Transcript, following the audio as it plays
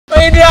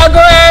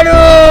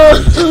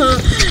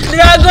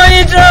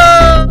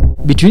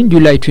between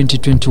July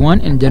 2021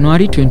 and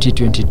January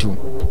 2022.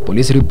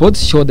 Police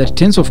reports show that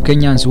tens of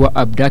Kenyans were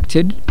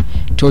abducted,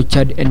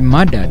 tortured and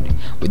murdered,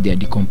 with their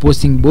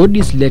decomposing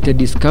bodies later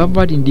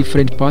discovered in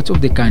different parts of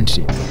the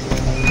country.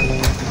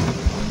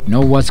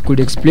 No words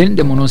could explain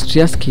the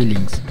monstrous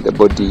killings. The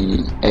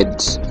body had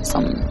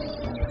some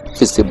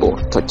visible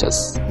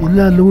tortures.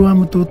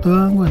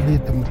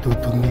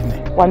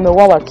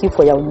 Wameuawa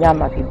kifo ya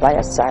unyama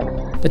vibaya sana.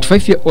 That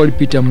 5-year-old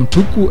Peter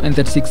Mutuku and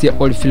that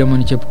 6-year-old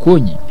Philemon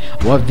Chepkonyi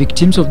were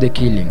victims of the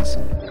killings.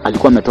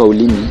 Alikuwa ametoa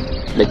ulimi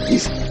like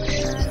this.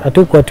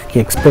 Hatukuwa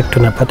tukiexpect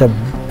tunapata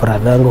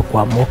bradhango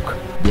kwa moka.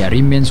 Their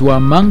remains were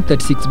among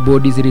 36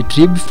 bodies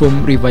retrieved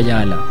from River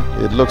Yala.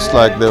 It looks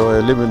like they were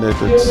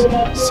eliminated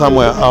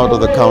somewhere out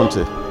of the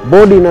county.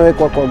 Body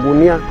inawekwa kwa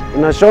gunia,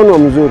 inashonwa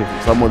mzuri.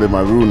 Some of them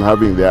are ruined,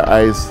 having their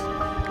eyes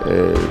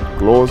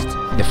closed.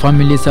 The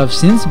families have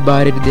since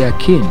buried their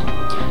kin,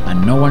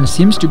 and no one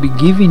seems to be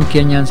giving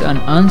Kenyans an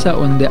answer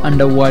on the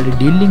underworld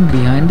dealing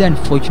behind the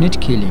unfortunate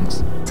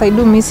killings. I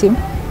do miss him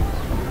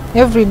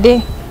every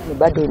day.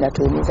 Bado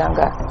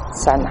inatuumizanga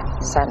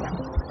sana.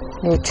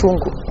 Ni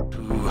uchungu.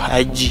 To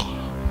Haji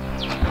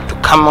to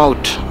come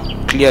out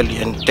clearly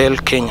and tell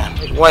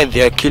Kenyans why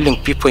they are killing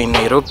people in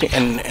Nairobi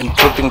and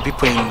dropping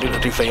people in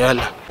River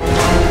Yala.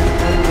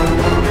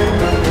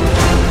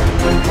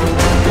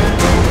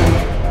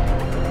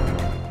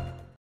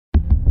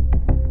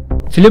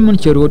 Philemon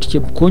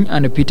Chepkonyi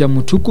and Peter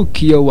Mutuku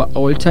Kio were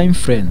all-time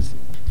friends.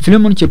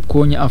 Philemon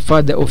Chepkonyi, a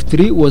father of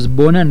 3, was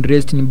born and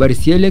raised in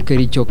Barisiele,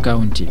 Kericho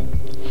County.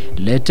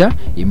 Later,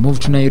 he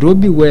moved to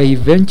Nairobi where he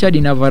ventured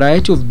in a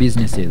variety of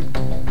businesses.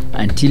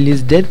 Until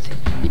his death,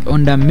 he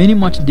owned a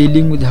mini-mart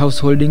dealing with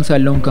householdings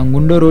along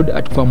Kangundo Road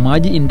at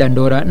Kwamaji in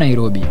Dandora,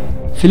 Nairobi.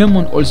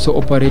 Philemon also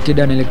operated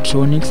an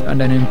electronics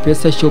and an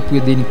M-Pesa shop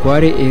within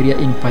Kware area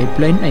in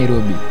Pipeline,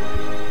 Nairobi.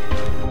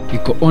 He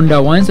co-owned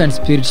a wines and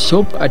spirits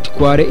shop at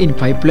Kware in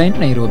Pipeline,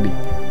 Nairobi.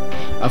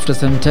 After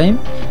some time,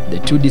 the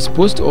two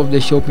disposed of the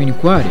shop in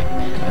Kware,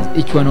 as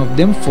each one of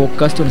them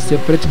focused on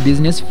separate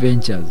business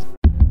ventures.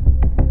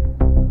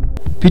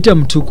 Peter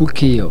Mutuku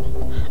Kio,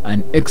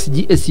 an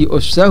ex-GSU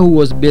officer who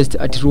was based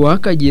at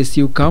Ruaka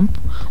GSU camp,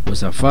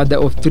 was a father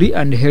of 3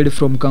 and hailed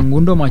from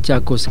Kangundo,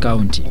 Machakos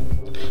County.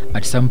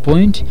 At some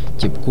point,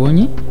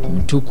 Chepkonyi,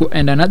 Mutuku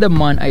and another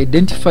man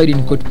identified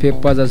in court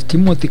papers as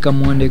Timothy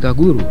Kamonde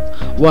Kaguru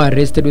were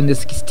arrested on the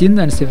 16th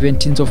and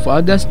 17th of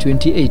August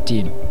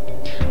 2018.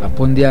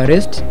 Upon their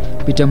arrest,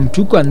 Peter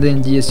Mutuku and the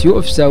GSU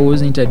officer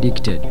was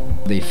interdicted.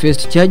 They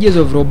faced charges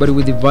of robbery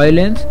with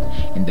violence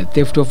and the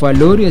theft of a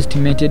lorry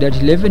estimated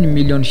at 11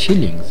 million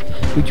shillings,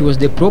 which was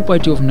the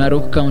property of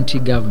Narok County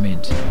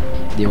government.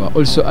 They were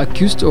also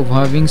accused of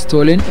having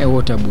stolen a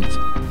water booth.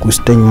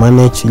 Kustain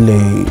manage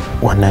ile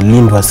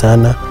wanalindwa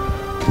sana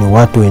ni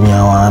watu wenye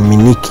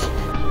hawaaminiki.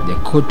 The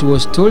court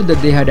was told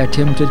that they had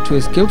attempted to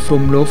escape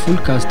from lawful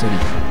custody.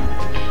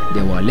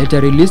 They were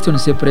later released on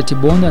separate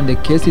bond and the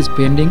case is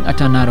pending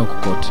at a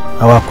Narok court.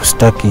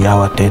 Hawakustaki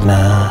hawa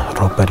tena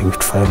robbery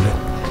with violence.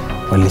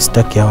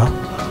 Walistaki hawa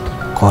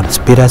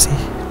conspiracy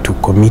to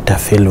commit a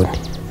felony.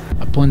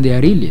 Upon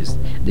their release,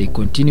 they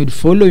continued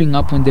following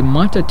up on the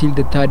matter till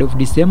the 3rd of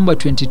December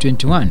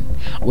 2021,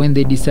 when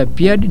they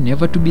disappeared,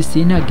 never to be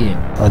seen again.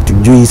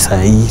 Hatujui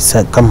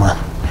saa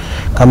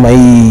kama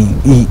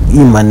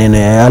hii maneno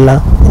ya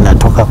Yala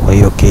inatoka kwa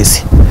hiyo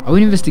kesi. Our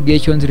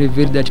investigations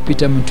revealed that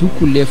Peter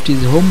Mutuku left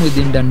his home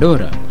within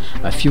Dandora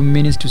a few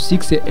minutes to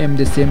 6 a.m.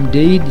 the same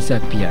day he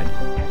disappeared.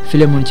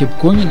 Philemon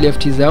Chepkonyi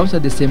left his house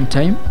at the same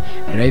time,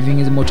 driving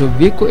his motor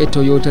vehicle, a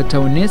Toyota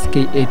Townes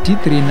K80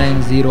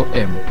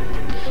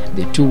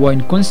 The two were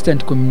in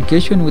constant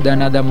communication with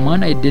another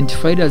man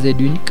identified as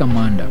Edwin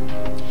Kamanda.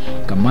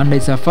 Kamanda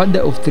is a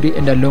father of 3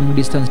 and a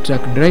long-distance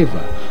truck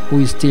driver who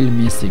is still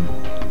missing.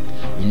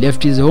 He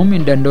left his home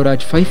in Dandora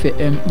at 5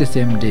 a.m. the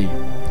same day.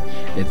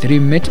 The 3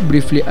 met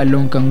briefly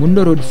along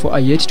Kangundo Road for a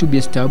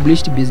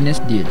yet-to-be-established business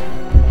deal.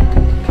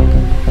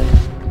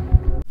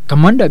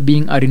 Kamanda,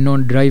 being a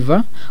renowned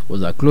driver,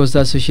 was a close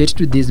associate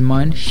to this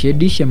man,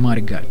 Shedi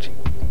Shemargat.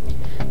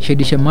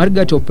 Shedi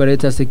Shemargat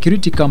operates a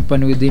security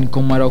company within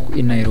Komarok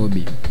in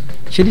Nairobi.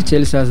 Shedi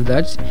tells us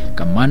that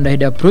Kamanda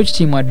had approached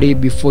him a day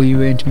before he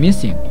went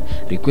missing,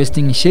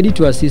 requesting Shedi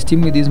to assist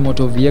him with his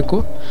motor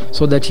vehicle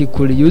so that he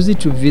could use it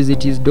to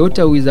visit his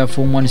daughter who is a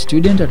Form 1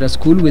 student at a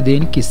school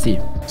within Kisii.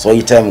 So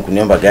hii time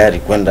kuniomba gari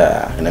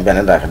kwenda, ananiambia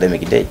anaenda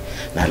academic day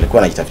na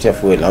alikuwa anajitafutia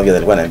fuel na obviously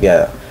alikuwa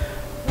ananiambia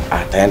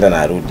ataenda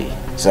na arudi.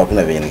 So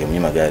hakuna venye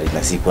ningemnyima gari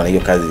na sikuwa na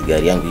hiyo kazi,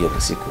 gari yangu hiyo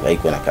siku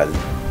haikuwa na kazi.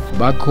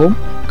 Back home,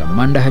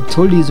 Kamanda had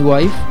told his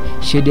wife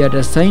Shedi had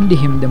assigned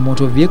him the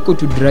motor vehicle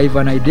to drive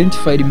an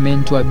identified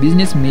man to a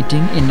business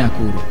meeting in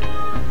Nakuru.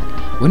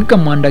 When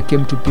Kamanda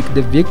came to pick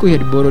the vehicle he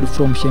had borrowed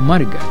from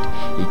Shemargat,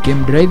 he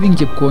came driving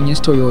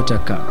Chepkonyi's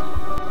Toyota car.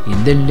 He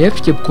then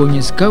left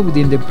Chepkonyi's car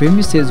within the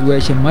premises where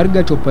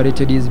Shemargat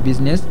operated his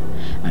business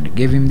and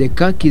gave him the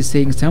car key,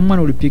 saying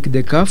someone will pick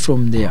the car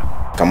from there.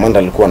 Kamanda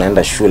alikuwa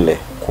anaenda shule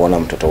kuona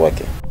mtoto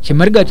wake.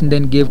 Chemargat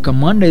then gave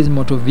Commander his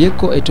motor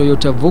vehicle, a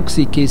Toyota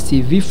Voxy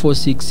KCV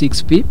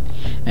 466P,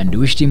 and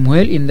wished him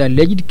well in the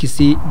alleged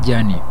Kisii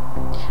journey.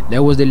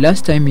 That was the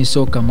last time he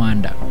saw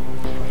Commander.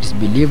 It is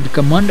believed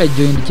Commander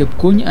joined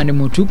Chepkuony and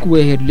Mutuku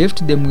where he had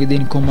left them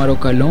within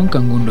Komarok along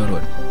Kangundo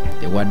Road.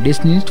 They were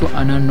destined to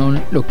an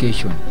unknown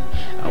location.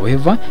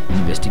 However,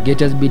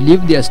 investigators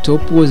believe their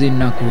stop was in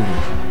Nakuru.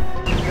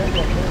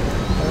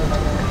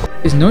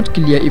 It's not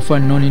clear if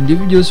unknown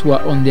individuals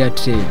were on their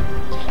trail.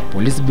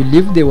 Police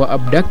believe they were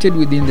abducted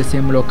within the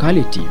same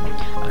locality.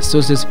 As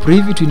sources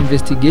privy to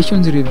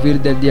investigations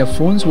revealed that their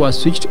phones were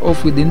switched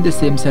off within the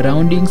same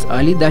surroundings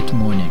early that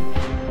morning.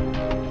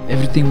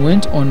 Everything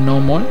went on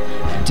normal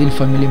until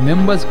family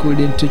members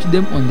couldn't touch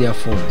them on their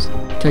phones.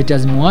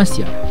 Titus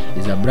Muasia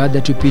is a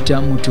brother to Peter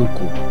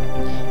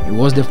Mutuku. He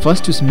was the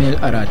first to smell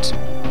a rat.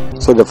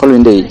 So the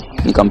following day,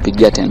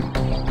 nikampigia tena.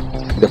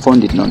 The phone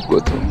did not go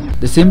through.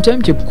 The same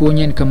time,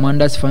 Chepkuony and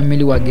Commander's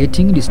family were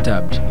getting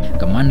disturbed.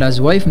 Commander's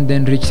wife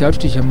then reached out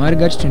to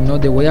Chemargat to know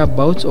the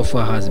whereabouts of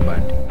her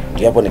husband.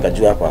 Ndio hapo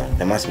nikajua hapa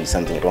there must be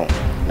something wrong.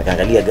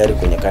 Nikaangalia gari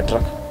kwenye car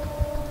track.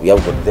 We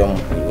have got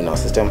them in our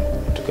system.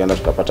 Tukaenda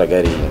tukapata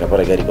gari,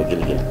 nikapata gari kwa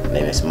Gilgil na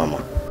imesimama.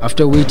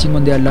 After waiting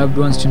on their loved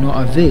ones to no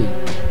avail,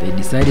 they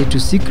decided to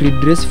seek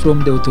redress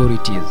from the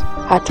authorities.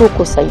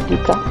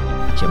 Hatukusaidika.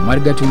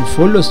 Chemargat will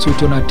follow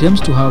suit on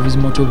attempts to have his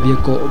motor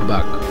vehicle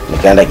back.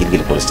 Nikaenda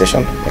Gilgil police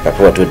station,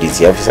 nikapewa 2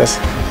 DC officers,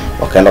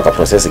 wakaenda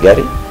wakaprocess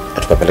gari,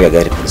 na tukapeleka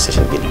gari police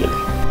station Gilgil.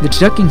 The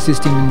tracking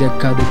system in the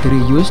car the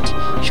three used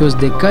shows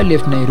the car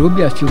left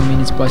Nairobi a few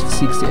minutes past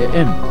 6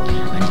 a.m.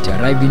 and it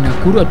arrived in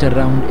Nakuru at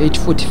around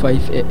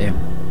 8:45 a.m.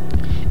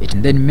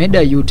 It then made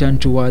a U-turn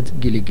towards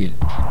Gilgil.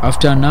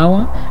 After an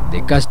hour,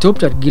 the car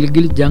stopped at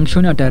Gilgil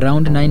Junction at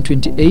around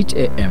 9:28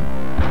 a.m.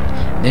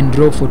 Then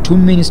drove for 2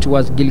 minutes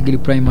towards Gilgil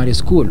Primary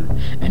School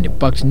and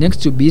parked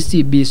next to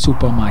BCB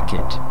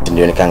Supermarket.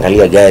 Ndio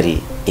nikaangalia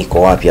gari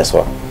iko wapi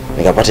aswa.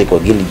 Nikapata iko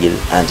Gilgil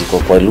and iko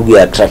kwa lugha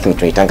ya tracking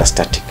tunaitanga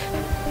static.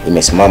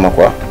 Imesimama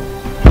kwa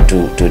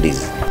 2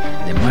 days.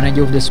 The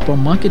manager of the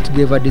supermarket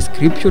gave a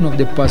description of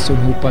the person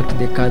who parked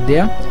the car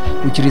there,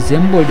 which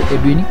resembled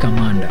Edwin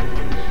Commander.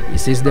 He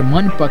says the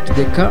man parked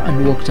the car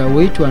and walked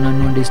away to an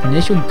unknown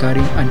destination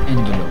carrying an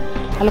envelope.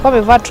 Alikuwa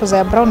amevaa trouser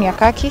ya brown ya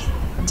kaki,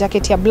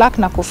 jacket ya black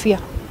na kofia.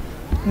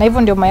 Na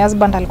hivyo ndio my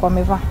husband alikuwa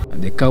amevaa.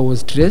 The car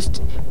was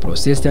traced,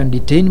 processed and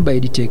detained by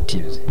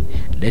detectives.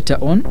 Later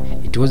on,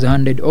 it was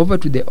handed over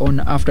to the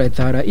owner after a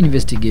thorough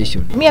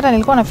investigation. Mimi hata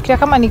nilikuwa nafikiria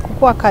kama ni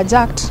kukua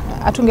carjacked,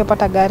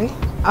 hatungepata gari.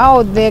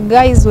 Au the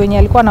guys wenye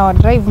alikuwa na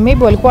drive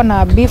maybe walikuwa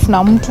na beef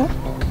na mtu.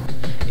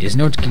 It's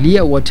not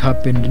clear what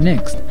happened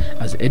next,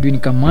 as Edwin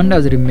Commander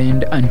has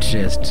remained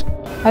untraced.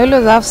 I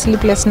always have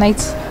sleepless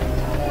nights.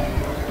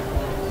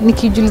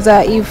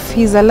 Nikijuliza if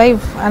he's alive,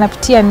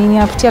 anapitia nini,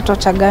 anapitia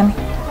torture gani?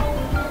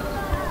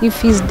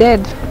 If he's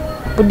dead,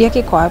 body yake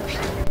iko wapi?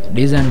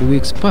 Days and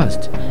weeks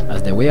passed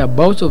as the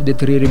whereabouts of the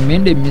three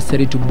remained a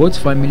mystery to both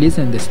families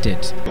and the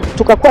state.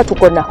 Tukakuwa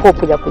tuko na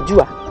hope ya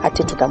kujua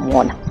hati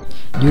tutamuona.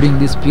 During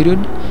this period,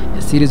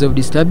 a series of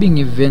disturbing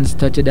events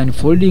started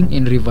unfolding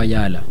in River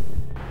Yala.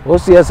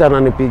 OCS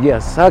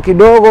ananipigia saa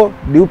kidogo,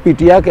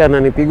 DPT yake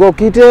ananipigia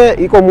kite,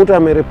 iko mtu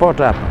ameriport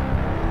hapa.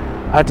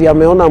 Ati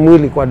ameona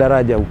mwili kwa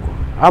daraja huko.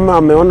 Ama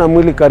ameona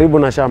mwili karibu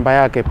na shamba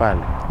yake pale.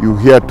 You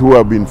hear 2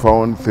 have been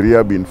found, 3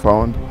 have been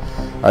found.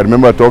 I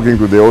remember talking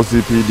to the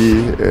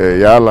OCPD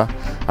Yala,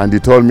 and he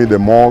told me the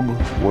morgue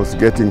was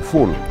getting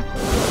full.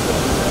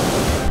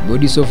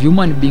 Bodies of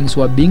human beings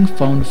were being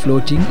found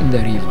floating in the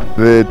river.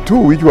 The 2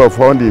 which were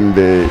found in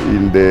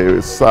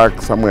the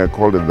sack somewhere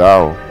called the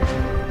Dao,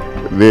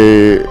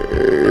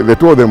 the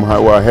 2 of them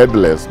were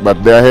headless,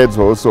 but their heads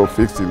were also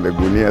fixed in the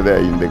gunia there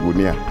in the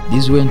gunia.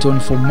 This went on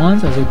for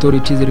months as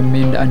authorities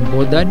remained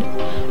unbothered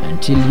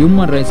until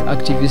human rights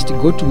activists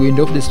got wind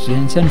of the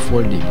strange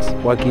unfoldings.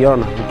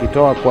 Wakiona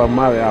ukitoa kwa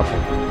mawe hapo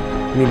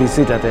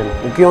milisita tena.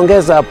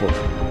 Ukiongeza hapo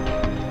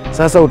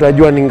sasa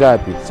utajua ni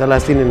ngapi?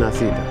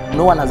 36.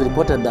 No one has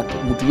reported that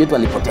mtu yetu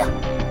alipotea.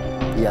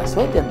 Yeah,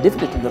 so they are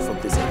definitely not from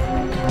this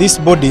area.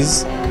 These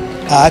bodies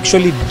are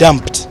actually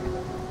dumped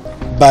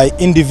by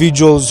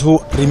individuals who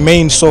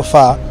remain so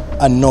far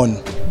unknown.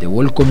 The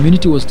whole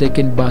community was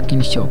taken back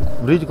in shock.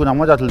 Bridge kuna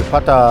moja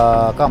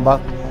tulipata kamba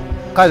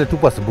kaile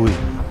tupo asubuhi.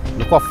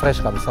 Ilikuwa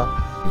fresh kabisa.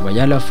 River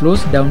Yala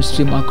flows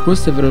downstream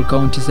across several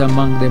counties,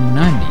 among them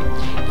Nandi,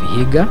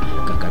 Vihiga,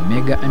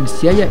 Kakamega and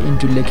Siaya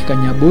into Lake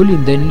Kanyaboli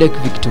and then Lake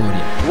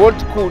Victoria. What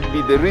could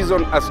be the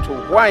reason as to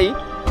why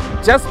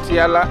just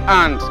Yala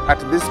and at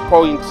this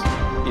point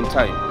in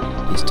time?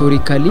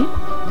 Historically,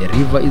 the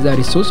river is a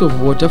resource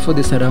of water for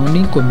the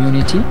surrounding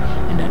community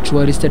and a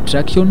tourist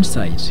attraction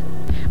site.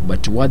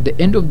 But toward the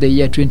end of the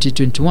year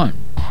 2021,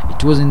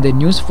 it was in the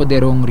news for the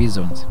wrong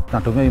reasons.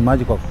 Tunatumia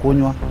maji kwa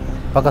kunywa,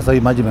 mpaka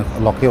sasa maji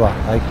imelokewa,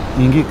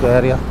 haingii kwa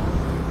area,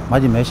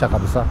 maji imeisha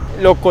kabisa.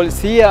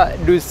 Locals here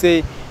do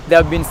say they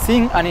have been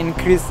seeing an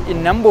increase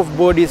in number of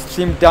bodies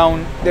streamed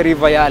down the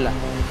River Yala,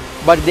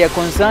 but their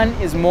concern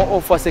is more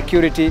of a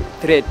security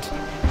threat.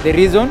 The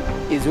reason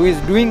is who is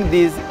doing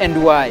this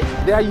and why.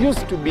 There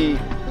used to be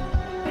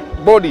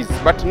bodies,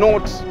 but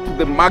not to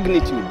the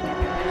magnitude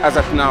as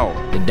at now.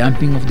 The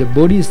dumping of the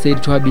body is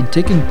said to have been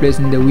taking place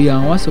in the wee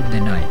hours of the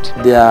night.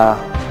 They are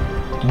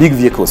big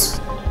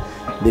vehicles.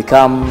 They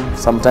come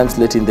sometimes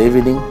late in the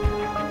evening.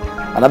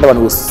 Another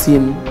one was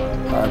seen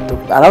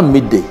around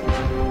midday.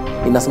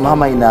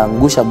 Inasimama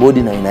inaangusha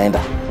body na inaenda.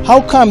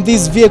 How come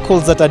these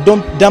vehicles that are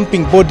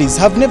dumping bodies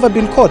have never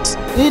been caught?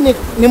 Hii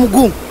ni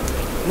mguu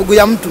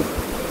ya mtu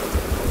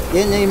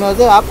yenye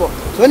imeozewa hapo.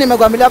 Sio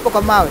nimegwamilia hapo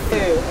kwa mawe.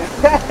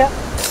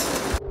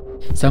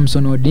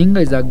 Samson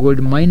Odinga is a gold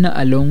miner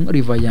along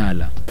River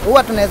Yala.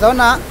 Huwa tunaweza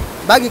ona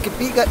bagi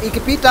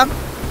ikipita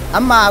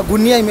ama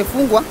gunia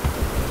imefungwa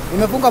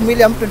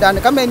mwili ya mtu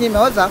ndani. Kama yenye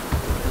imeoza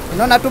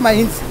unaona tu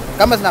mahinzi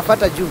kama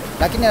zinafuata juu,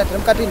 lakini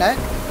inateremka tu inae.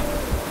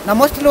 Na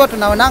mostly watu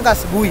tunaonanga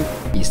asubuhi.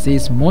 He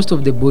says most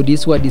of the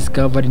bodies were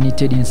discovered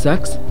knitted in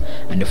sacks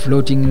and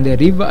floating in the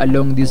river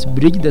along this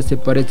bridge that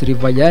separates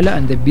River Yala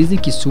and the busy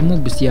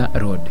Kisumu-Busia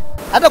road.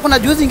 Hata kuna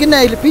juzi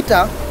ingine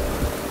ilipita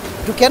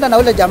tukienda na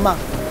ule jamaa.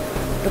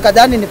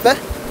 Tukadhani nipe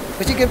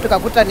kushiki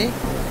tukakuta ni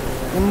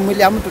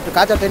mwili ya mtu,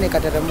 tukaacha tena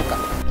ikateremka.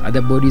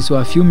 Other bodies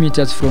were a few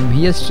meters from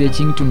here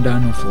stretching to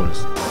Ndano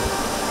Falls.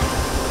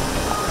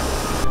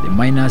 The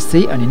miners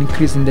say an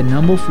increase in the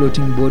number of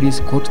floating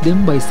bodies caught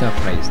them by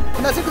surprise.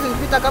 Kuna siku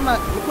zilipita kama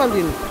ilikuwa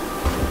lini?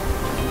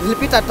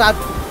 Zilipita 3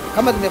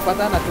 kama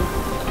zimefuatana tu.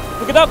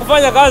 Ukitaka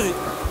kufanya kazi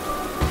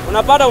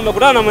unapata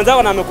umekutana na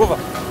mwenzako na amekufa.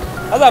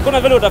 Sasa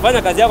hakuna vile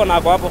utafanya kazi yako na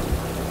hapo hapo.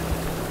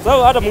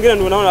 So hata mwingine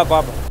ndio unaona hapo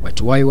hapo.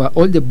 But why were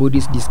all the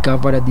bodies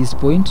discovered at this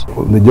point?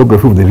 The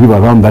geography of the river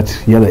around that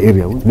Yala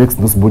area makes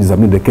those bodies,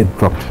 they get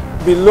trapped.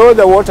 Below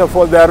the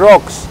waterfall there are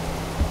rocks.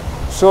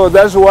 So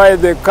that's why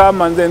they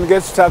come and then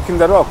get stuck in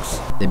the rocks.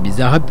 The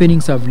bizarre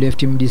happenings have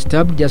left him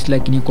disturbed, just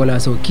like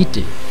Nicholas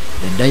Okite,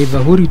 the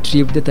diver who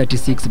retrieved the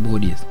 36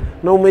 bodies.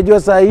 Na umejua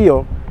saa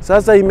hiyo,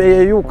 sasa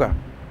imeyeyuka.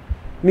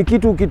 Ni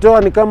kitu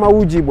ukitoa ni kama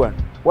uji bwana.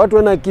 Watu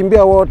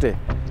wanakimbia wote.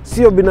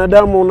 Sio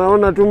binadamu,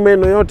 unaona tu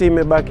meno yote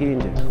imebaki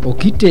nje.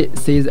 Okite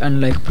says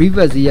unlike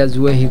previous years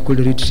where he could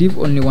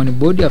retrieve only one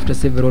body after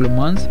several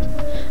months,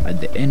 at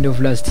the end of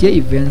last year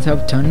events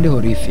have turned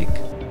horrific.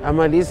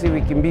 Amalisi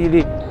wiki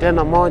 2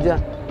 tena 1,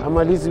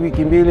 amalisi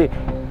wiki 2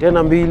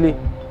 tena 2.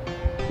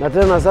 Na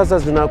tena sasa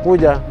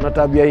zinakuja na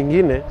tabia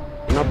ingine,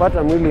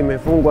 unapata mwili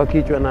imefungwa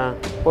kichwa na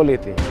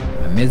polythene.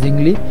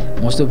 Amazingly,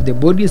 most of the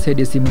bodies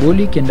had a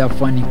symbolic and a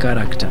funny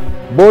character.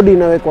 Body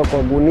inawekwa kwa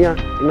gunia,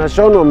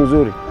 inashonwa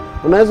mzuri.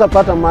 Unaweza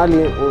pata mahali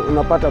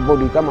unapata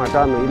body kama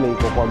 5 ile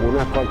iko kwa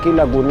gunia. Kwa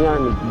kila gunia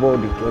ni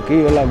body, kwa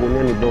kila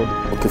gunia ni body.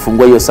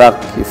 Ukifungua hiyo sack,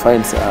 you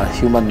find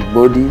a human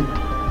body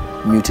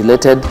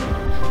mutilated.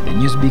 The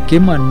news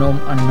became a norm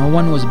and no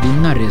one was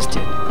being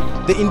arrested.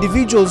 The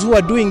individuals who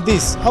are doing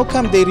this, how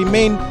come they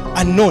remain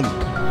unknown?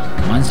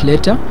 Months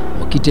later,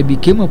 Okite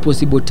became a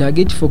possible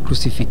target for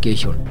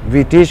crucifixion.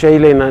 Vitisho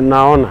ile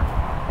naona.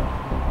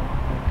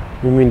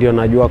 Mimi ndio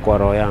najua kwa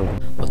roho yangu.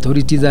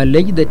 Authorities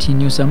allege that he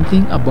knew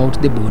something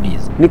about the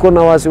bodies. Niko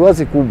na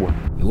wasiwasi kubwa.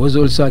 He was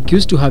also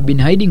accused to have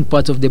been hiding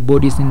parts of the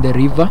bodies in the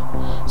river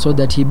so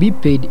that he be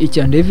paid each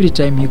and every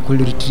time he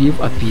could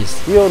retrieve a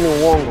piece. Hiyo ni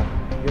uongo.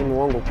 Hiyo ni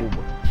uongo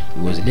kubwa.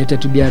 He was later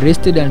to be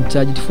arrested and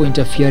charged for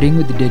interfering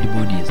with the dead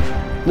bodies.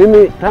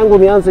 Mimi tangu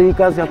nianze hii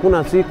kazi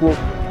hakuna siku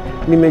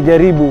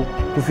nimejaribu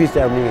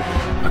kuficha mwili.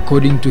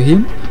 According to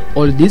him,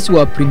 all these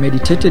were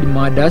premeditated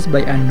murders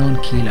by unknown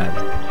killers.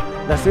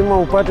 Lazima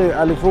upate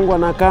alifungwa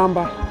na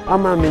kamba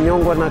ama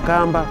amenyongwa na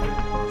kamba.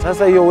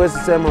 Sasa hiyo huwezi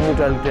sema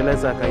mtu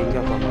aliteleza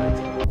akaingia kwa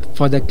maji.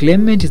 Father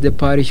Clement is the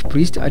parish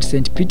priest at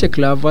St. Peter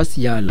Clavers,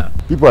 Yala.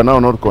 People are now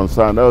not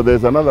concerned. Oh,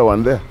 there's another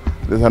one there.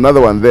 There's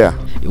another one there.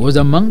 He was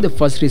among the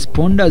first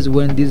responders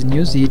when this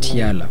news hit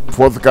Yala.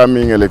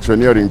 Forthcoming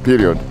electioneering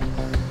period,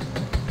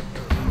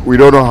 we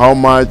don't know how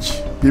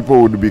much people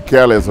would be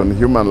careless on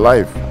human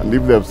life. And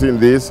if they've seen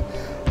this,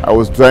 I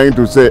was trying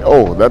to say,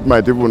 oh, that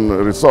might even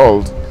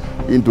result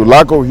into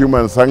lack of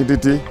human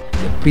sanctity.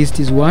 The priest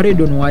is worried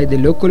on why the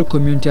local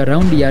community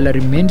around Yala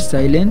remained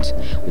silent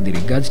with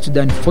regards to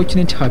the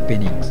unfortunate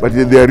happenings. But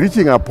they are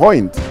reaching a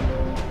point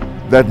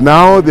that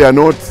now they are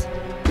not,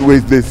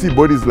 they see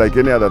bodies like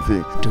any other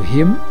thing. To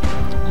him,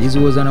 this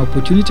was an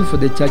opportunity for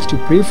the church to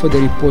pray for the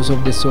repose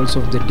of the souls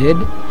of the dead,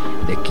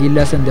 the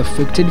killers and the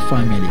affected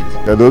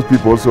families. That those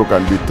people also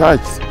can be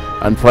touched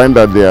and find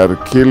that they are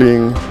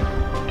killing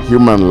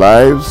human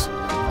lives,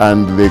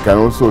 and they can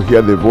also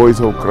hear the voice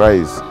of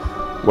Christ.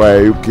 Why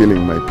are you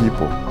killing my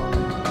people?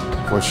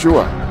 For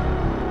sure,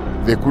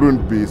 there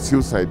couldn't be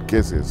suicide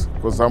cases,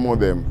 because some of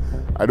them,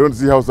 I don't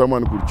see how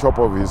someone could chop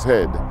off his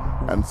head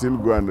and still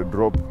go and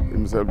drop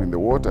himself in the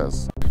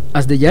waters.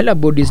 As the Yala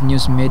bodies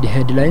news made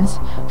headlines,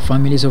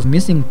 families of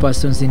missing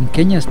persons in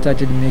Kenya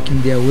started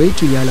making their way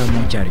to Yala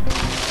mortuary.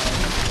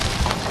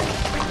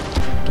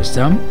 To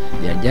some,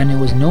 their journey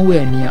was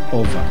nowhere near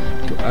over.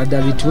 To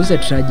others, it was a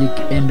tragic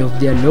end of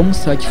their long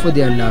search for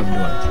their loved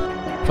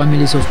ones.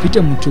 Families of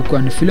Peter Mutuku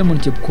and Philemon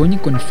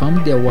Chepkonyi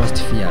confirmed their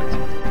worst fears.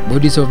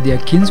 Bodies of their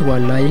kins were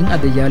lying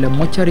at the Yala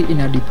mortuary in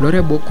a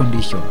deplorable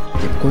condition.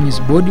 Chepkonyi's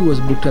body was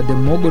booked at the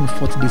morgue on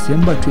 4th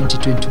December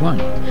 2021,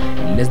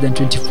 in less than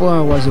 24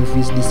 hours of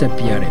his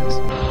disappearance.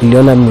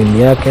 Niliona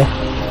mwili yake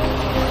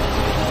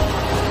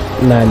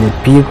na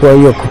alipigwa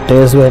hiyo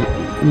kutezwa,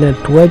 na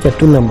tuacha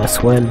tu na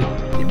maswali.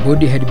 The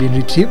body had been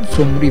retrieved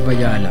from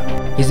River Yala.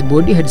 His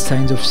body had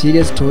signs of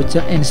serious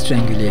torture and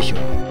strangulation.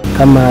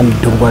 Kama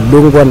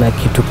alidungwa na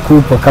kitu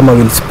kubwa kama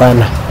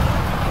wheelspana.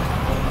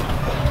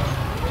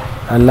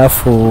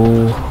 Alafu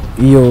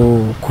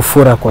hiyo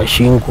kufura kwa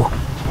shingo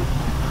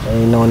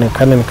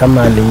inaonekana ni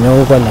kama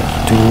alinyongwa na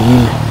kitu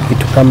ingine,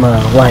 kitu kama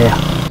waya.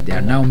 They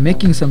are now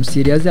making some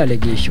serious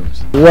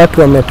allegations.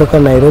 Watu wametoka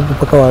Nairobi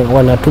mpaka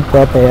wanatupwa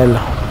hapa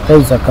Yala.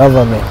 That is a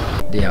government.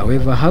 They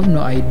however have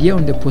no idea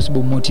on the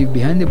possible motive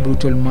behind the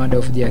brutal murder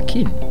of their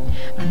kin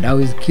and how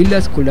his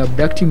killers could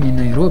abduct him in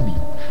Nairobi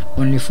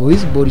only for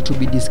his body to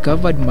be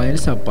discovered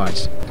miles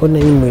apart. Kuna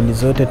hii mwili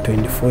zote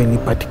 24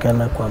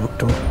 ilipatikana kwa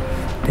mtu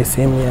the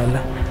same Yala.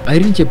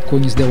 Irene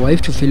Chepkonyi is the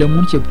wife to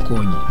Philemon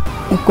Chepkonyi.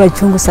 Iko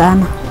chungu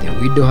sana.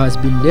 The widow has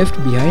been left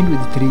behind with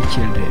 3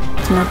 children.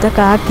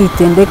 Tunataka haki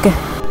itendeke.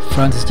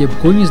 Francis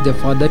Chepkonyi is the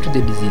father to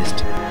the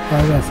deceased.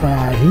 Kwa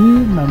saa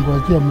hii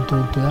nangojea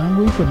mtoto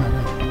yangu iko na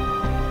gani.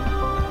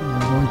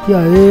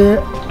 Nangojea yeye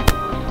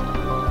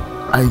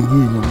aingie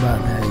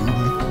nyumbani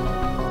aingie.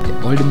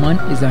 The old man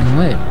is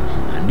unwell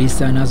and his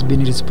son has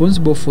been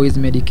responsible for his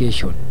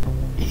medication.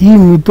 Hii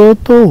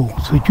mtoto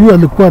sijui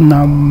alikuwa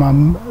na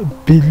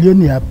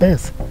bilioni ya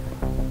pesa.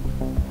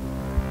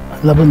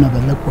 Labda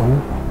nabelekwa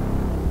huko.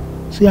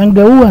 Si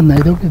angeua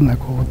Nairobi na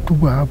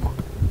kutupa hapo.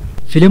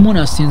 Philemon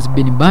has since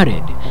been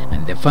buried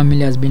and the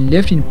family has been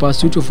left in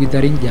pursuit of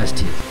withering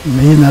justice.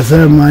 Mimi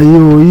nasema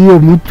hiyo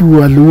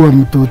mtu aliua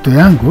mtoto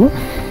yangu.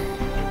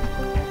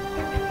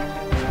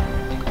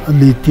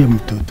 Alitia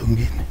mtoto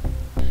mwingine.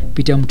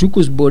 Peter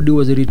Mtuku's body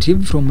was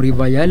retrieved from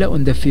River Yala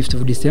on the 5th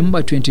of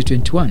December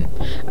 2021,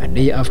 a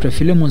day after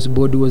Philemon's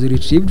body was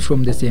retrieved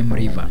from the same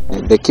river.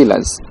 The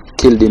killers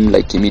killed him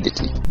like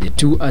immediately. The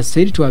two are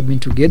said to have been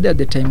together at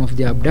the time of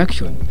their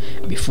abduction,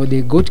 before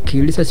they got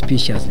killed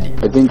suspiciously.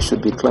 I think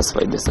should be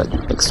classified as an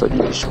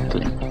extrajudicial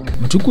killing.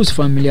 Mtuku's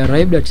family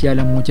arrived at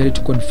Yala mortuary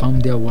to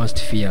confirm their worst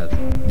fears.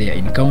 Their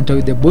encounter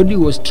with the body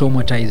was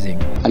traumatizing.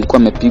 Alikuwa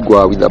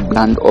amepigwa with a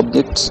blunt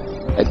object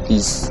at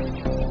his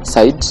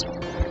side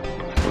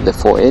of the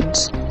forehead.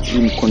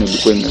 Hii mkono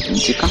ilikuwa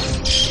imevunjika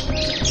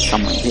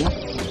somewhere here.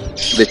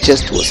 The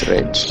chest was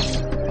red.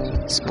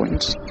 This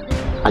point.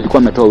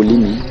 Alikuwa ametoa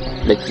ulimi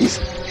like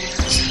this.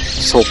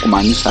 So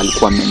kumaanisha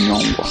alikuwa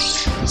amenyongwa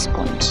this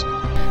point.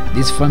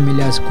 This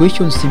family has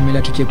questions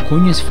similar to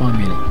Chepkonyi's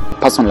family. A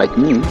person like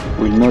me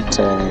will not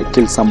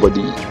kill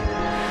somebody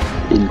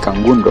in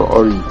Kangundo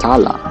or in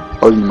Tala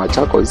or in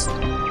Machakos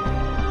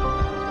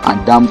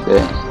and dump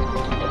the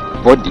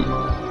body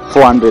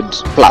 400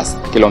 plus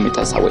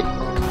kilometers away.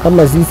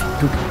 Kama sisi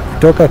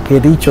kutoka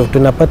Kericho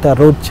tunapata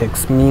road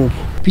checks mingi.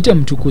 Peter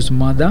Mtuku's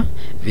mother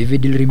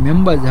vividly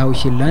remembers how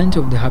she learned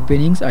of the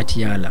happenings at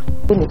Yala.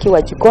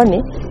 Nikiwa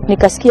jikoni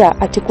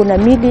nikasikia ati kuna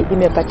mili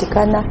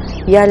imepatikana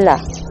Yala,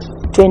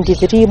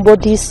 23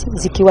 bodies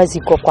zikiwa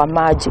ziko kwa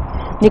maji.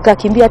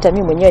 Nikakimbia hata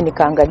mimi mwenyewe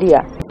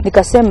nikaangalia.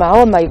 Nikasema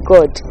oh my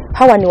god,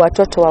 hawa ni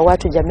watoto wa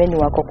watu jameni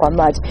wako kwa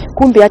maji.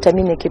 Kumbe hata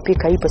mimi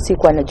nikipika hivyo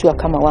siku anajua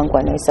kama wangu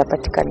anaweza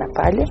patikana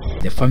pale.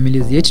 The family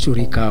is yet to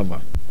recover.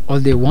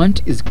 All they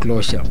want is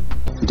closure.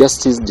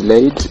 Justice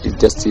delayed is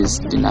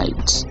justice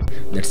denied.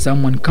 That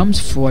someone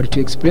comes forward to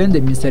explain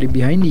the mystery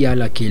behind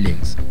Yala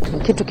killings.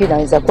 Kitu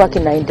kinaweza kuwa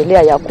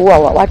kinaendelea ya kuua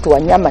watu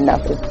wanyama na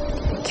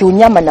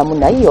kiunyama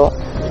namna hiyo.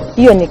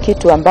 Hiyo ni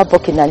kitu ambapo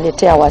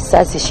kinaletea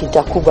wasasi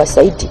shida kubwa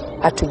zaidi.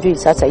 Hatujui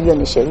sasa hiyo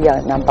ni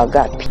sheria namba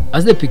gapi.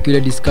 As the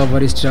peculiar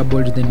discoveries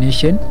troubled the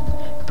nation,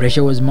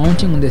 pressure was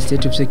mounting on the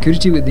state of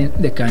security within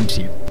the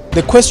country.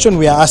 The question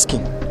we are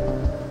asking,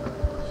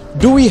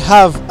 do we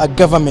have a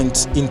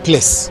government in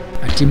place?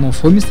 A team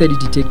of homicide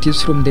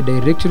detectives from the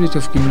Directorate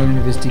of Criminal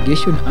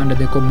Investigation under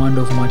the command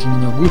of Martin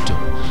Nyoguto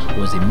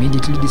was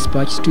immediately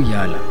dispatched to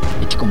Yala.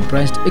 It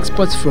comprised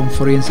experts from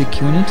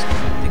forensic units,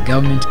 the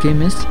government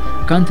chemists,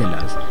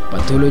 counselors,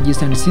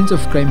 pathologists and scenes of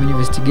crime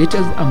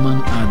investigators,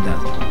 among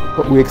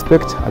others. We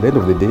expect at the end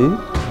of the day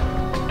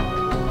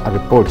a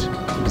report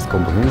which is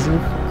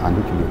comprehensive and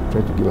which will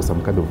try to give us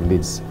some kind of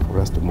leads for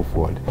us to move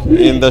forward.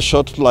 In the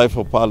short life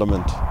of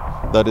Parliament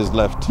that is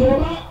left,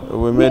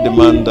 we may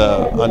demand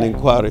an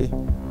inquiry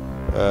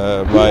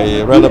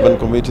by relevant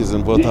committees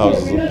in both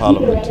houses of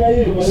Parliament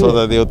so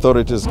that the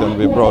authorities can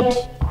be brought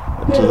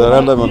to the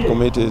relevant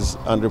committees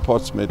and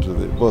reports made to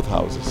both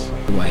houses.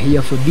 We are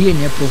here for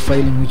DNA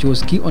profiling, which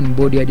was key on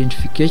body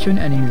identification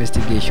and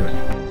investigation.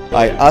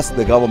 I asked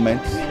the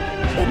government,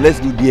 let's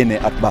do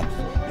DNA at birth.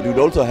 It would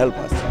also help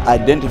us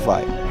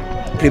identify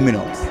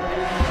criminals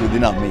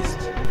within our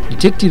midst.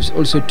 Detectives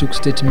also took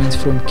statements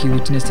from key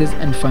witnesses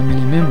and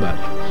family members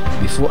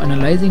before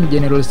analyzing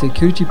general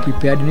security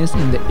preparedness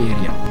in the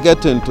area.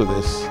 Get into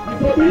this.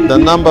 The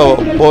number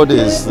of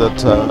bodies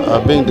that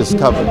are being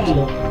discovered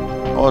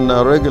on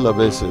a regular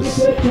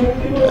basis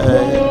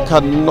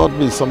cannot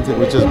be something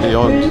which is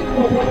beyond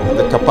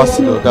the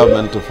capacity of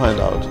government to find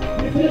out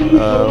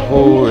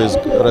who is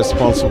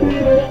responsible,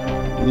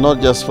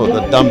 not just for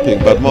the dumping,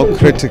 but more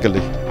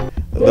critically,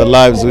 the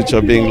lives which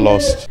are being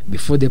lost.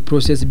 Before the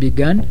process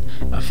began,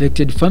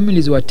 affected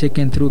families were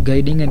taken through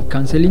guiding and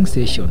counseling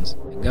sessions.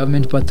 The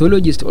government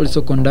pathologist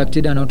also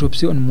conducted an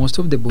autopsy on most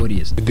of the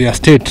bodies. Their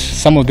state,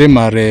 some of them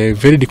are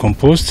very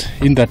decomposed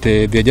in that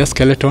they are just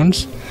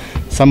skeletons.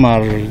 Some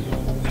are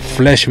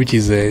flesh which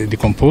is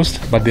decomposed,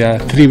 but there are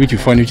 3 which we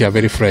found which are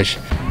very fresh.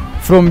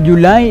 From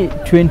July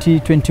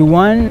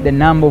 2021, the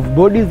number of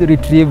bodies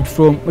retrieved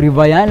from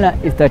River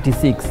Yala is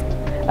 36.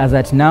 As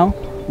at now,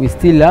 we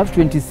still have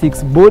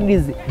 26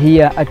 bodies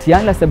here at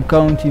Yala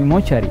Sub-County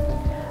Mortuary,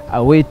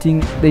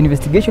 awaiting the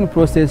investigation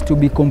process to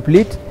be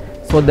complete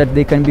so that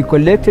they can be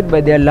collected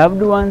by their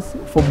loved ones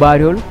for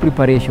burial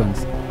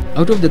preparations.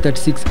 Out of the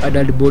 36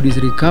 adult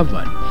bodies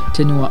recovered,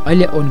 10 were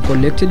earlier on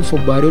collected for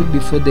burial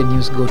before the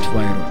news got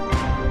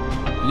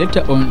viral.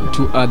 Later on,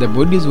 2 other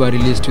bodies were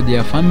released to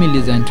their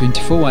families and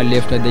 24 were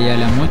left at the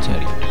Yala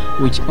mortuary,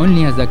 which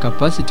only has the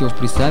capacity of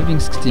preserving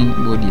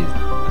 16 bodies.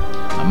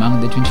 Among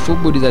the 24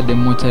 bodies at the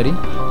mortuary,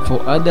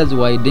 4 others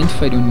were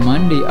identified on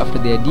Monday after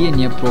their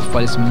DNA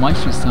profiles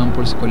matched with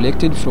samples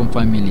collected from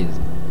families,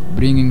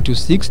 bringing to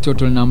 6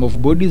 total number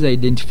of bodies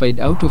identified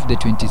out of the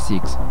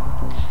 26.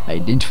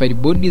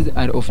 Identified bodies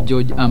are of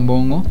George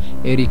Ambongo,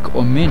 Eric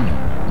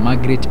Omeno,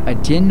 Margaret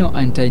Atieno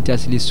and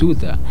Titus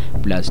Lisutha,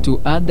 plus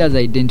 2 others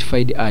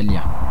identified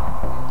earlier.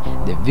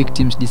 The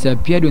victims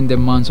disappeared in the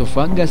months of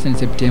August and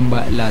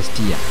September last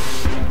year.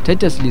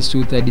 Titus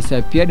Lisutha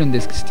disappeared on the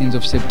 16th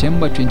of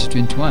September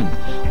 2021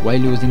 while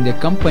he was in the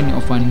company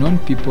of unknown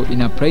people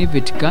in a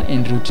private car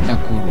en route to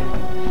Nakuru.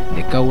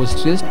 The car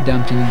was traced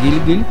dumped in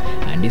Gilgil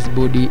and his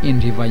body in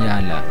River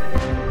Yala.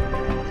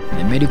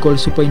 The medical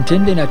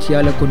superintendent at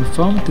Yala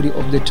confirmed 3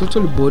 of the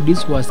total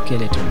bodies were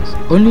skeletons.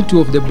 Only 2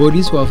 of the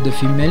bodies were of the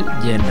female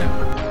gender.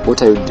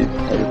 What I would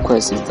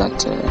request is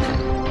that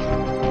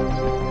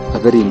a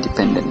very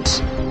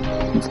independent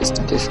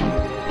investigation.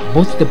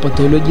 Both the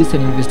pathologists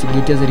and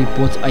investigators'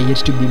 reports are yet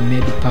to be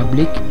made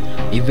public,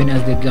 even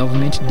as the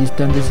government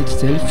distances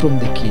itself from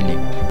the killing.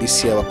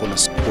 Polisi wako na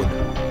squad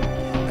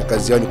na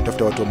kazi yao ni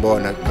kutafuta watu ambao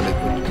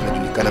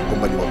wanajulikana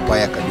kwamba ni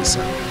wabaya kabisa,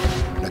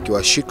 na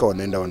kiwashika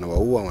wanaenda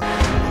wanawaua.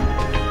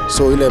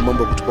 So ile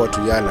mambo kuchukua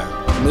watu Yala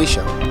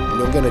imeisha.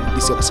 Niliongea na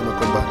DC akasema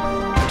kwamba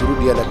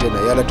aturudi Yala tena.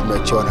 Yala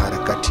tumeachiwa na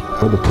harakati.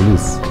 The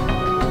police,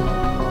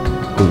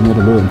 because we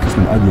are a law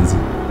enforcement agency,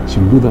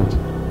 should do that.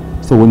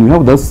 So when you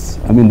have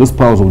those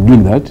powers of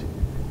doing that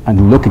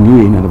and locking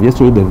you in, and I've just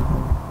told you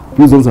the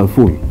prisons are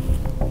full,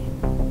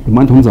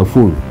 remand homes are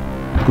full,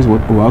 because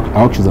of our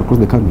actions across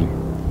the country.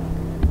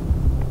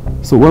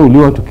 So why would you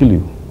want to kill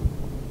you?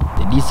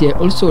 The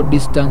DCI also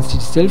distanced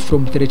itself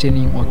from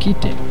threatening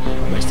Okite,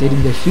 but said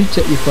in the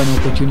future if an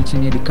opportunity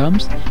need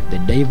comes, the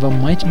diver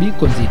might be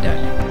considered.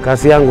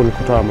 Kazi yangu ni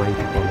kutoa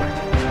maiti kwa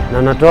maji.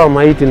 Na natoa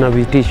maiti na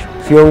vitisho.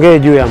 Siongee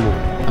juu ya Mungu.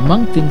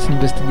 Among things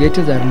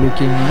investigators are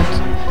looking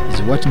at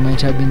is what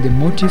might have been the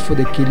motive for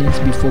the killings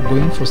before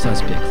going for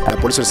suspects. Na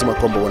polisi wanasema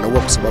kwamba wanaua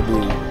kwa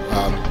sababu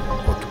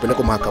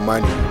wakipelekwa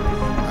mahakamani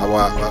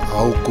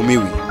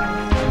hawahukumiwi.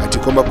 Ati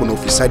kwamba kuna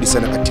ufisadi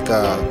sana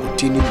katika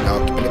kotini, na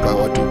wakipeleka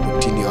watu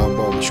kotini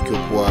ambao wameshukiwa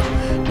kuwa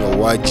ni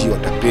wauaji,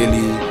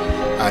 watapeli,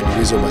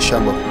 wizi wa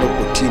mashamba,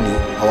 kwa kotini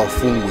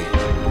hawafungwi.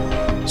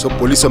 So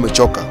polisi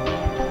wamechoka.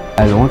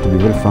 I want to be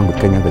very frank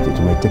with Kenya that it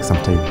might take some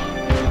time,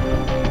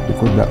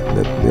 because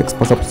the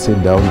experts have to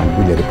sit down and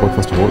do their report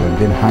first of all, and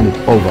then hand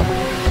it over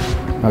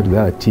now to the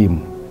other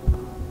team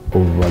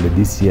of the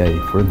DCI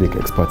forensic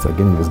experts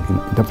again in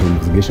terms of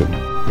investigation.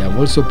 They have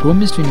also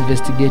promised to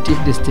investigate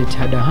if the state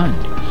had a hand,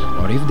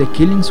 or if the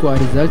killings were a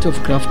result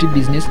of crafty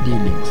business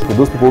dealings. For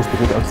those people who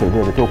speak outside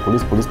there, they talk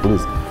police.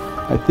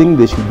 I think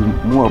they should be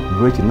more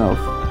brave enough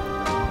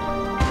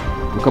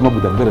to come up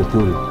with a better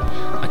theory.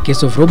 A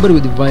case of robbery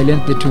with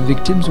violence the 2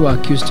 victims were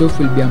accused of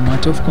will be a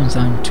matter of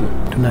concern too.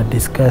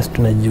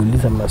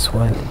 Tunajiuliza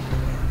maswali.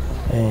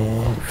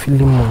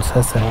 Filimon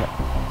sasa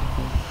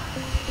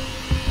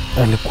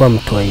alikuwa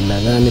mtu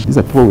aina gani? These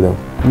are people with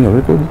a criminal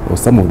record, or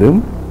some of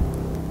them,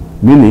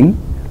 meaning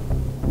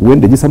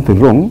when they did something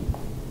wrong,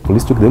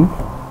 police took them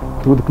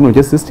through the criminal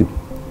justice system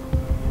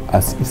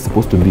as it's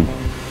supposed to be.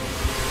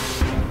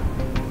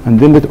 And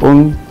then later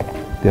on,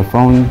 they are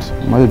found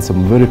murdered in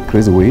some very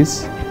crazy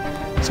ways.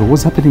 So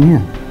what's happening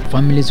here?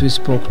 Families we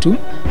spoke to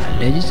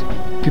alleged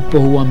people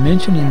who were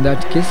mentioned in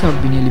that case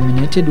have been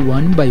eliminated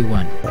one by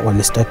one.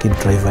 Walistaki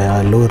driver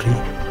ya lori,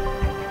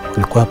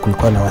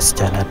 kulikuwa na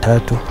wasichana 3,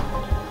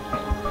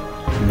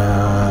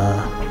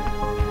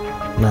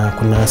 na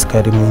kuna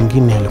askari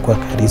mwingine alikuwa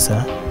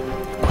Karisa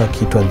kwa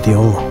kitwa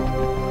Dhiongo.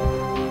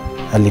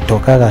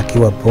 Alitokaga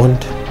akiwa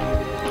bond,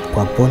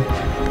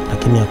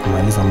 lakini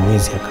hakumaliza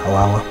mwezi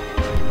akawawa.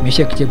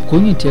 Meshak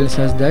Chepkonyi tells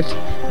us that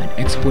an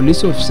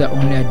ex-police officer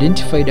only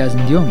identified as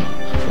Ndiongo,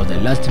 was the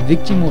last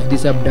victim of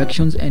these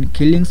abductions and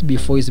killings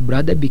before his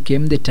brother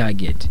became the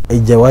target.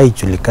 Haijawahi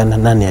julikana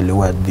nani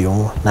aliua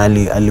Ndiongo na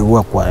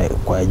aliua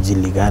kwa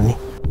ajili gani.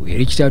 We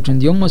reached out to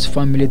Ndiongo's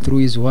family through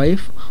his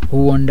wife, who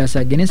warned us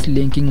against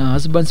linking her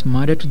husband's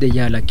murder to the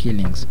Yala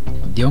killings.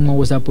 Ndiongo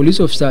was a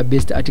police officer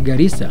based at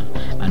Garissa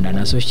and an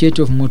associate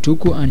of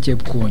Mutuku and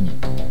Chepkonyi.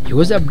 He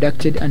was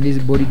abducted and his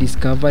body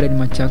discovered at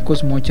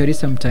Machakos mortuary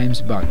some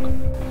times back.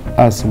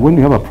 As when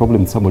you have a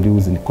problem with somebody who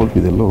is in court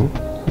with the law,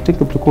 you take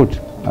them to court,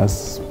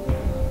 as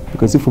you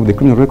can see from the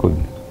criminal record.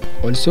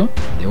 Also,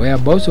 the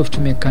whereabouts of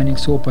two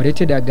mechanics who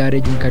operated a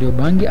garage in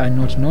Kariobangi are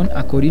not known,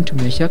 according to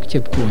Meshak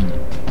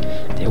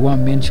Chepkonyi. They were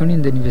mentioned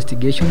in the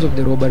investigations of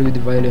the robbery with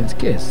violence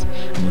case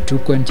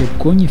Mutuku and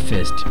Chepkonyi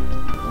faced.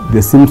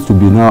 There seems to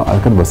be now a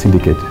kind of a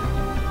syndicate,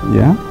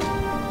 yeah,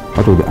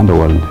 part of the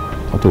underworld,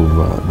 part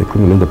of the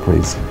criminal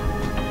enterprise,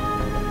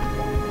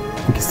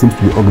 which seems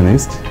to be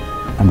organized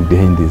and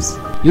behind this.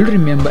 You'll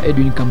remember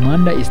Edwin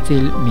Kamanda is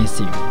still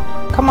missing.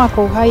 Kama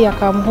ako uhai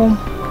akamhome,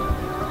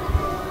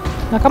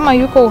 na kama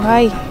yuko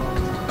uhai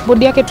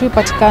bodi yake tu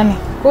ipatikane.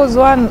 Cause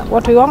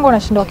watu wangu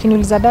wanashinda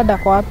wakiniuliza dada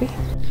kwa wapi.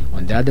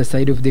 On the other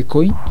side of the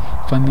coin,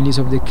 families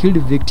of the killed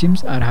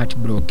victims are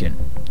heartbroken.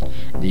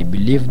 They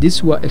believe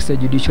these were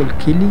extrajudicial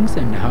killings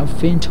and have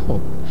faint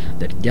hope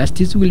that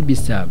justice will be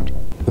served.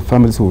 The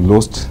families who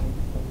lost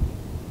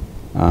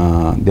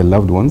their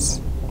loved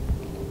ones,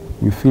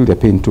 we feel their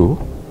pain too,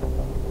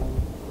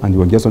 and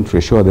we just want to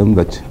reassure them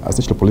that as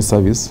National Police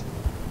Service,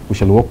 we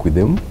shall work with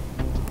them,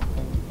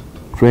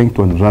 trying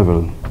to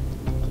unravel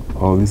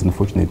all this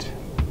unfortunate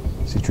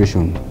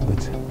situation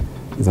that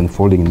is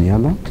unfolding in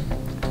Yala.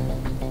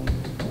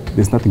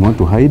 There's nothing we want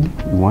to hide.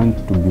 We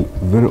want to be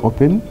very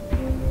open,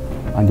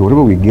 and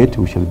whatever we get,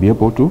 we shall be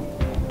able to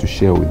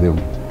share with them.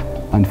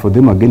 And for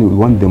them, again, we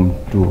want them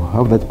to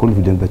have that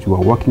confidence that we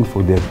are working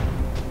for their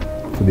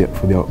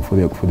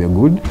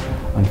good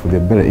and for their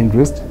better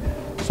interest.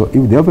 So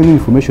if they have any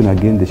information,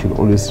 again, they should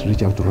always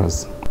reach out to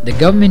us. The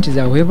government is,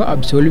 however,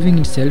 absolving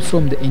itself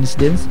from the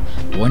incidents,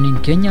 warning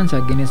Kenyans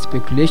against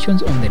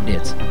speculations on the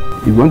deaths.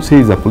 If you want to say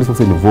is a police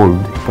officer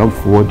involved, come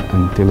forward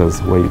and tell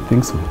us why you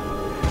think so.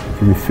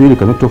 If you feel you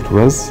cannot talk to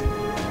us,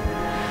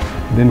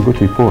 then go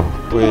to IPOA.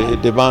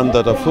 We demand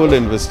that a full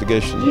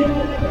investigation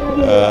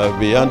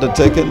be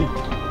undertaken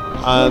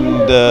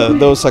and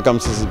those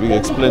circumstances be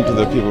explained to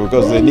the people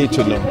because they need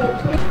to know.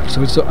 It's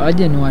also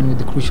urged anyone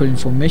with crucial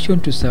information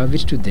to serve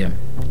it to them.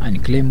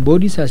 Unclaimed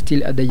bodies are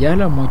still at the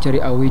Yala mortuary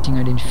awaiting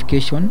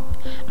identification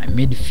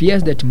amid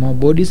fears that more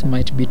bodies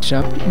might be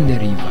trapped in the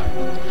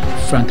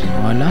river. Franklin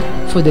Wala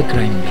for the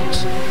Crime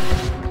Beat.